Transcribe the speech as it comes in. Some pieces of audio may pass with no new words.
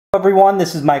Hello everyone,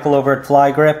 this is Michael over at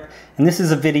Flygrip, and this is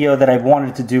a video that I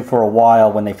wanted to do for a while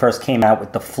when they first came out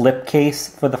with the flip case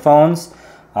for the phones.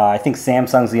 I think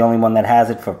Samsung's the only one that has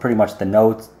it for pretty much the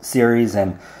Note series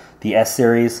and the S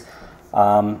series.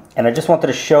 And I just wanted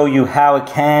to show you how it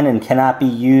can and cannot be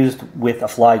used with a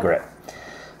Flygrip.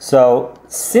 So,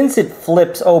 since it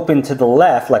flips open to the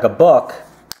left like a book,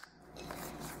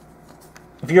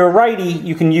 if you're a righty,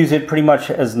 you can use it pretty much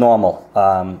as normal.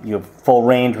 You have full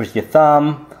range with your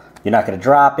thumb. You're not going to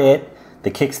drop it.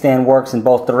 The kickstand works in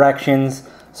both directions.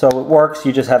 So it works.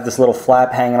 You just have this little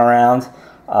flap hanging around.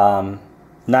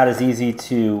 Not as easy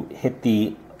to hit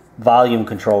the volume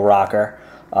control rocker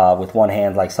with one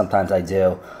hand like sometimes I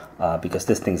do because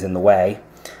this thing's in the way.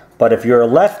 But if you're a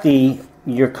lefty,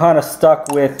 you're kind of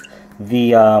stuck with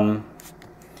the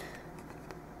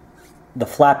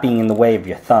flap being in the way of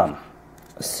your thumb.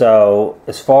 So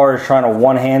as far as trying to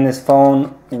one-hand this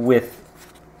phone with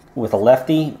a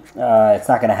lefty, it's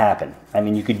not going to happen. I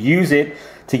mean, you could use it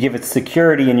to give it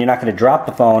security, and you're not going to drop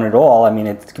the phone at all. I mean,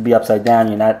 it could be upside down.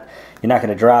 You're not going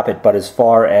to drop it. But as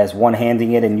far as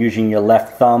one-handing it and using your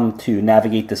left thumb to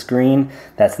navigate the screen,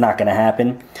 that's not going to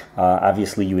happen.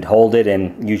 Obviously, you would hold it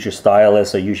and use your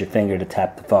stylus or use your finger to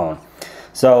tap the phone.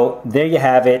 So there you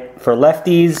have it. For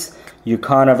lefties, you're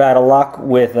kind of out of luck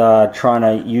with trying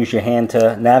to use your hand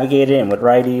to navigate it, and with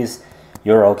righties,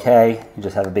 you're okay. You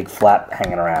just have a big flap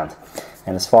hanging around.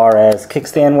 And as far as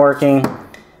kickstand working,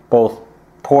 both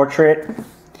portrait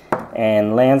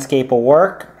and landscape will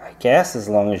work, I guess, as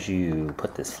long as you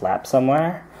put this flap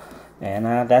somewhere. And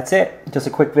that's it. Just a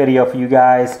quick video for you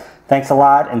guys. Thanks a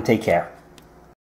lot and take care.